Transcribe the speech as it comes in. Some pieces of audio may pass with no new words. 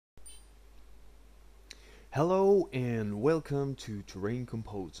Hello and welcome to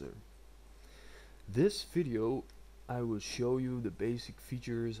TerrainComposer. This video I will show you the basic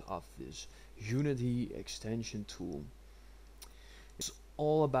features of this Unity extension tool. It's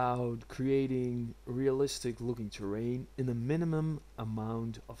all about creating realistic looking terrain in a minimum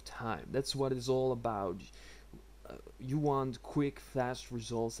amount of time. That's what it's all about. You want quick, fast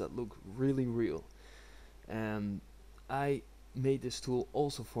results that look really real. And I made this tool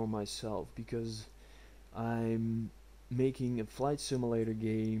also for myself because I'm making a flight simulator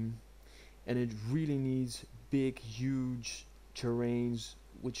game and it really needs big, huge terrains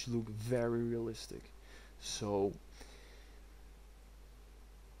which look very realistic. So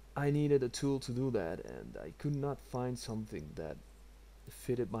I needed a tool to do that, and I could not find something that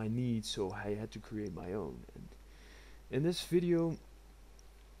fitted my needs, so I had to create my own. And in this video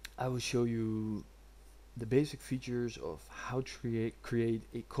I will show you the basic features of how to create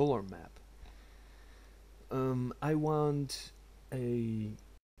a color map. I want a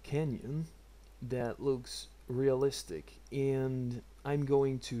canyon that looks realistic, and I'm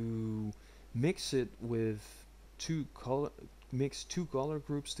going to mix it with two color mix two color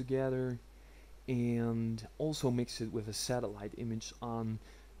groups together, and also mix it with a satellite image on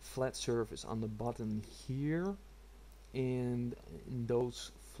flat surface on the bottom here and in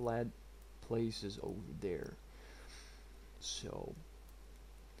those flat places over there. So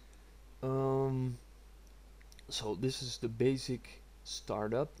um so this is the basic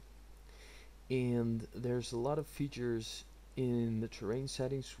startup, and there's a lot of features in the terrain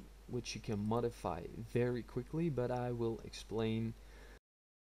settings which you can modify very quickly, but I will explain.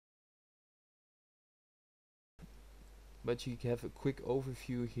 But you have a quick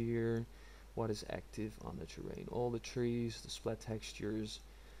overview here. What is active on the terrain: all the trees, the splat textures,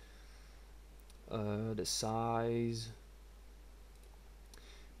 the size.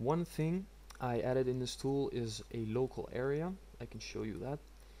 One thing I added in this tool is a local area. I can show you that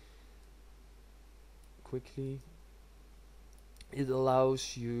quickly. It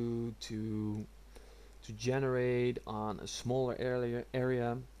allows you to generate on a smaller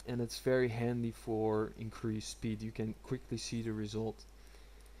area, and it's very handy for increased speed. You can quickly see the result,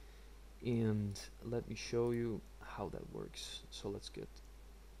 and let me show you how that works. So let's get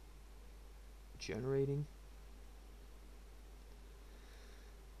generating.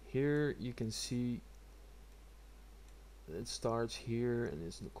 Here you can see it starts here and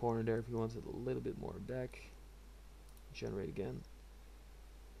it's in the corner there. If you want it a little bit more back, generate again.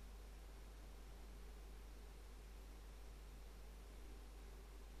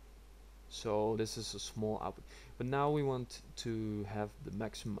 So this is a small output, but now we want to have the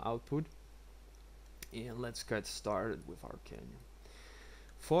maximum output, and let's get started with our canyon.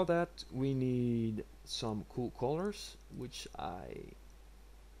 For that we need some cool colors, which I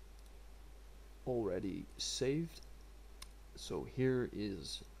already saved. So here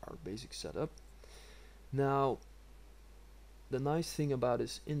is our basic setup. Now the nice thing about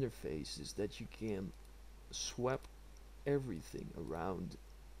this interface is that you can swap everything around,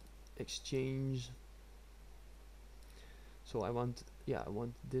 exchange. So I want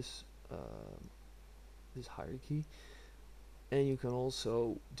this this hierarchy, and you can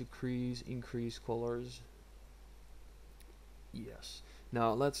also decrease, increase colors. Yes.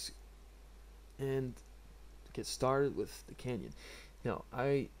 Now let's get started with the canyon. Now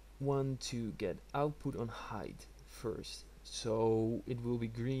I want to get output on height first, so it will be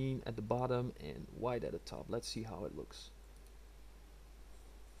green at the bottom and white at the top. Let's see how it looks.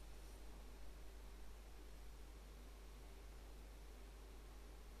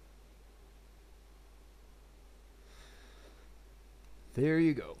 There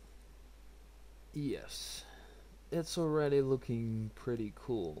you go. Yes, it's already looking pretty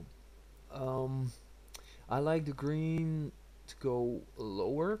cool. um, I like the green to go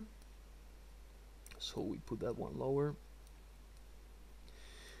lower, so we put that one lower.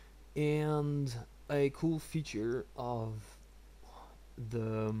 And a cool feature of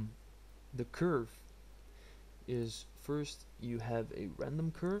the the curve is, first you have a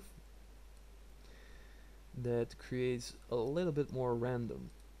random curve that creates a little bit more random,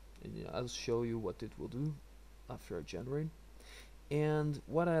 and I'll show you what it will do after I generate. And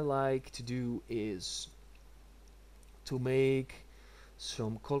what I like to do is to make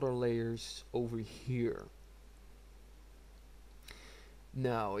some color layers over here.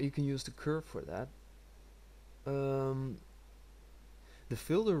 Now you can use the curve for that. um, the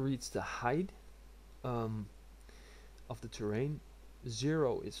filter reads the height um, of the terrain.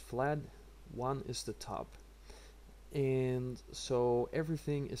 0 is flat, 1 is the top, and so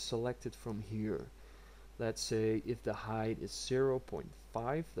everything is selected from here. Let's say if the height is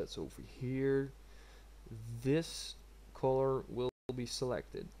 0.5, that's over here. this color will be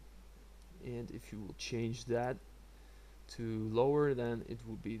selected, and if you will change that to lower, then it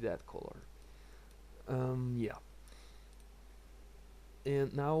would be that color. Yeah.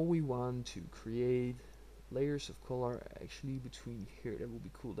 And now we want to create layers of color actually between here. That would be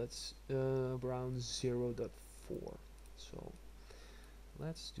cool. That's around 0.4. So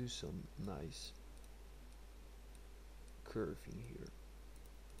let's do some nice curving here.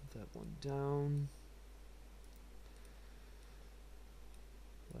 That one down.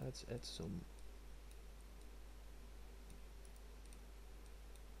 Let's add some.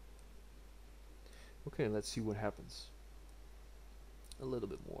 Okay, let's see what happens. A little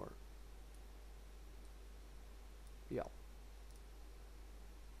bit more. Yeah.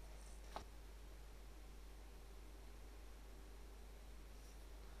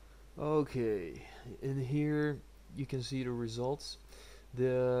 Okay, in here you can see the results.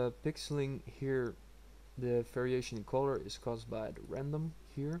 The pixeling here, the variation in color is caused by the random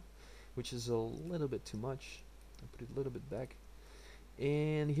here, which is a little bit too much. I'll put it a little bit back.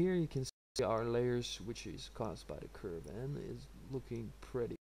 And here you can see our layers, which is caused by the curve, and is looking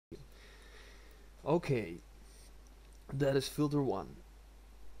pretty good. Okay, that is filter 1.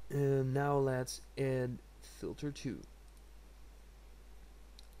 And now let's add filter 2.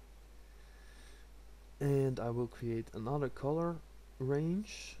 And I will create another color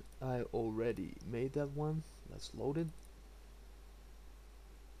range. I already made that one. Let's load it.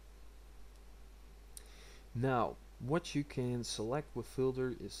 Now, what you can select with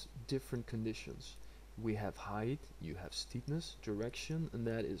filter is different conditions. We have height, you have steepness, direction, and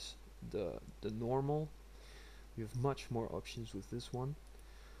that is the normal. You have much more options with this one.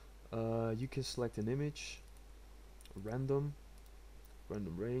 You can select an image, random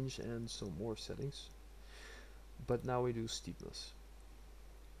range, and some more settings. But now we do steepness.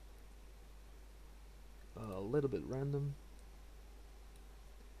 A little bit random.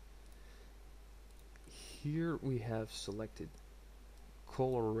 Here we have selected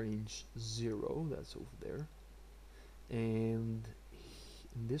color range 0, that's over there. And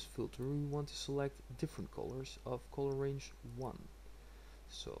in this filter we want to select different colors of color range 1.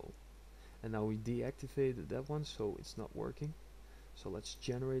 So, and now we deactivated that one, so it's not working. So let's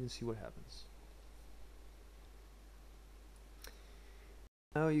generate and see what happens.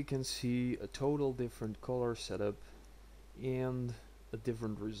 Now you can see a total different color setup and a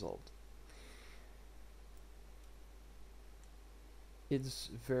different result. It's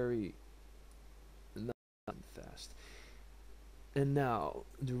very not fast. And now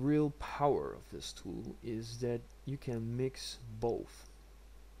the real power of this tool is that you can mix both.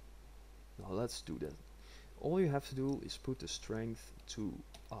 Now let's do that. All you have to do is put the strength to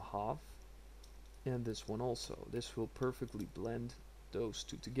a half, and this one also. This will perfectly blend those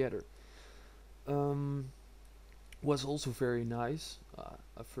two together. Was also very nice.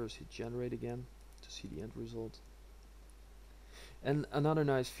 I first hit generate again to see the end result. And another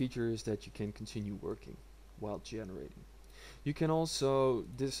nice feature is that you can continue working while generating. You can also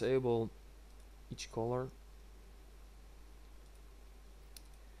disable each color,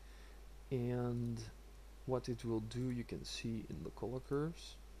 and what it will do you can see in the color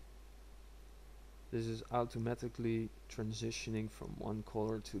curves. This is automatically transitioning from one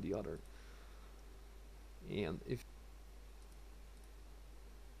color to the other. And if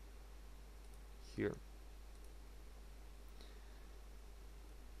here,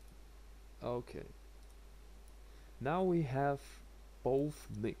 okay, now we have both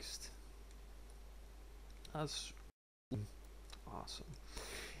mixed. That's awesome.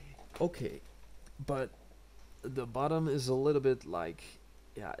 Okay, but the bottom is a little bit like,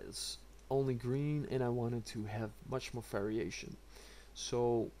 yeah, it's only green, and I wanted to have much more variation.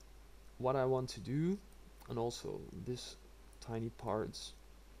 So what I want to do, and also this tiny parts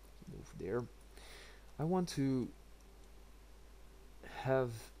move there, I want to have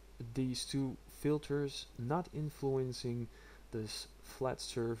these two filters not influencing this flat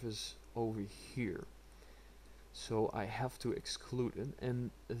surface over here. So I have to exclude it,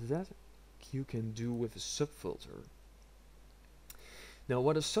 and that you can do with a subfilter. Now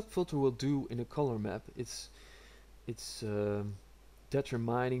what a subfilter will do in a color map, it's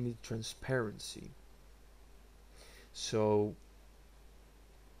determining the transparency. So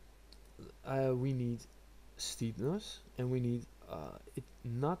we need steepness, and we need it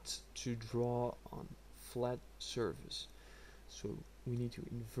not to draw on flat surface. So we need to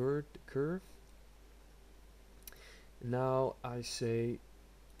invert the curve. Now I say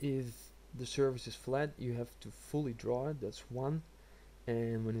if the surface is flat, you have to fully draw it, that's 1,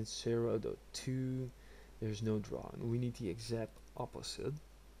 and when it's 0.2, there's no drawing. We need the exact opposite.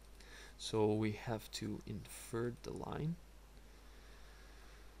 So we have to invert the line,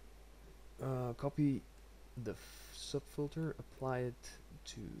 copy the subfilter, apply it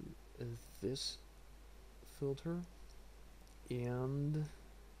to this filter, and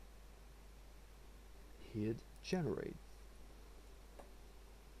hit generate.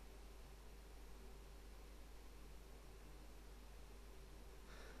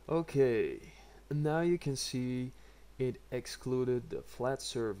 Okay, now you can see it excluded the flat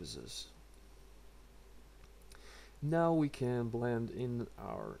surfaces. Now we can blend in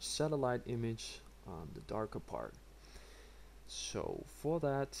our satellite image on the darker part. So for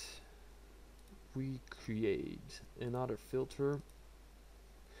that we create another filter,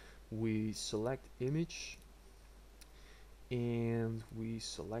 we select image, and we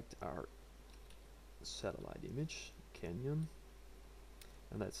select our satellite image, canyon,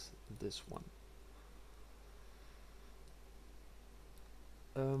 and that's this one.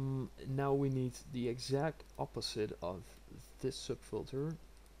 Now we need the exact opposite of this subfilter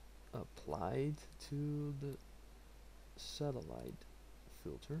applied to the satellite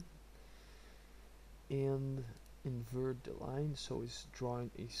filter, and invert the line so it's drawing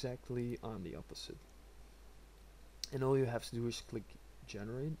exactly on the opposite. And all you have to do is click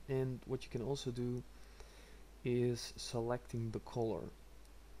generate, and what you can also do is selecting the color.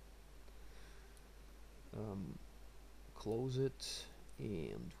 Close it,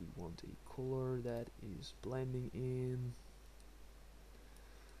 and we want a color that is blending in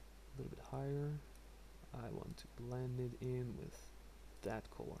a little bit higher. I want to blend it in with that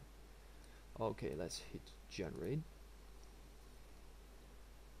color. Okay, let's hit generate.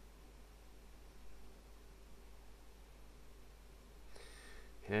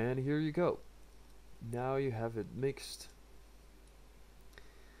 And here you go. Now you have it mixed,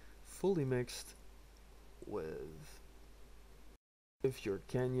 fully mixed with your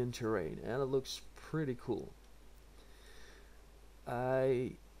canyon terrain, and it looks pretty cool.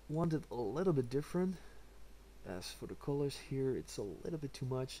 I want it a little bit different. As for the colors here, it's a little bit too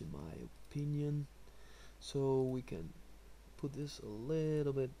much in my opinion, so we can put this a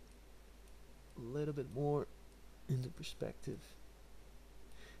little bit more into perspective.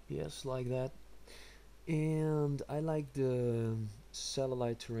 Yes, like that. And I like the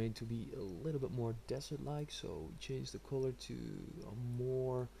satellite terrain to be a little bit more desert-like, so change the color to a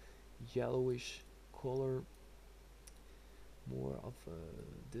more yellowish color, more of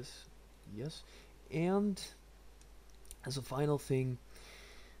this. Yes. And as a final thing,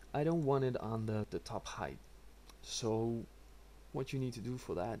 I don't want it on the top height, so what you need to do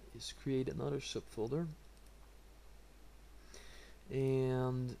for that is create another subfolder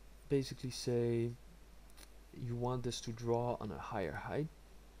and basically say you want this to draw on a higher height,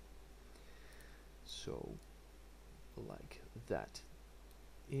 so like that.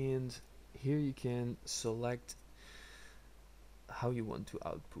 And here you can select how you want to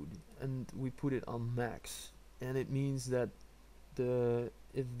output, and we put it on max, and it means that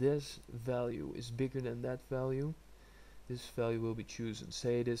if this value is bigger than that value, this value will be chosen.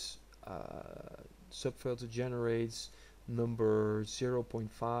 Say this subfilter generates number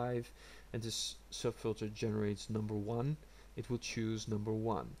 0.5 and this subfilter generates number 1, it will choose number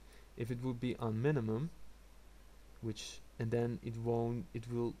 1. If it would be on minimum, and then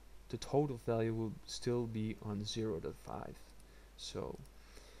the total value will still be on 0.5. So,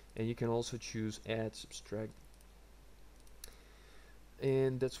 and you can also choose add, subtract,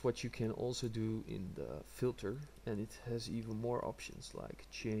 and that's what you can also do in the filter, and it has even more options like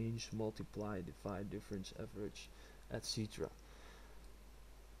change, multiply, divide, difference, average, etc.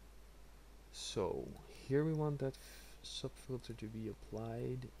 So here we want that subfilter to be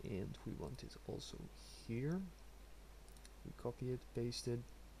applied, and we want it also here. We copy it, paste it,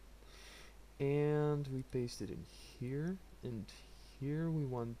 and we paste it in here, and here we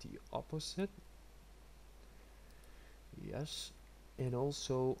want the opposite. Yes, and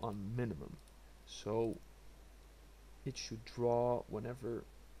also on minimum, so it should draw whenever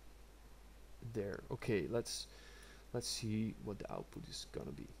there. Okay, let's see what the output is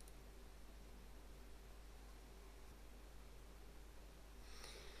gonna be.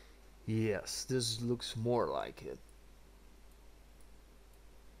 Yes, this looks more like it.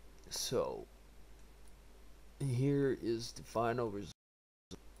 So here is the final result.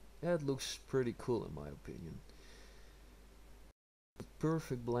 That looks pretty cool in my opinion. A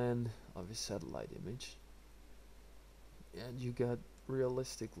perfect blend of a satellite image, and you got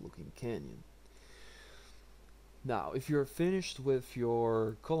realistic looking canyon. Now if you're finished with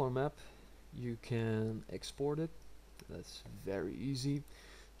your color map, you can export it. That's very easy.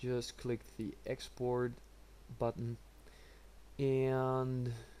 Just click the export button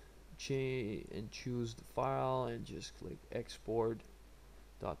and choose the file and just click export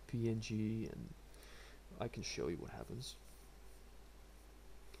 .png, and I can show you what happens.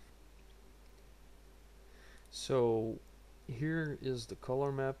 So here is the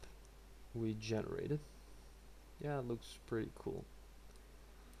color map we generated. Yeah, it looks pretty cool.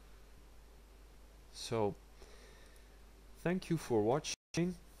 So thank you for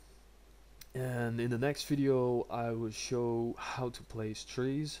watching, and in the next video I will show how to place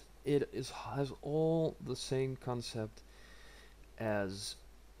trees. Has all the same concept as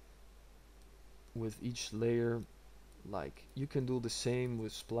with each layer. Like, you can do the same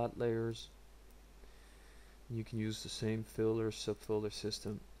with splat layers. You can use the same filter subfolder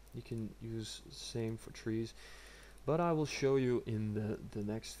system. You can use the same for trees, but I will show you in the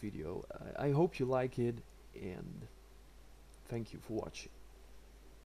next video. I hope you like it, and thank you for watching.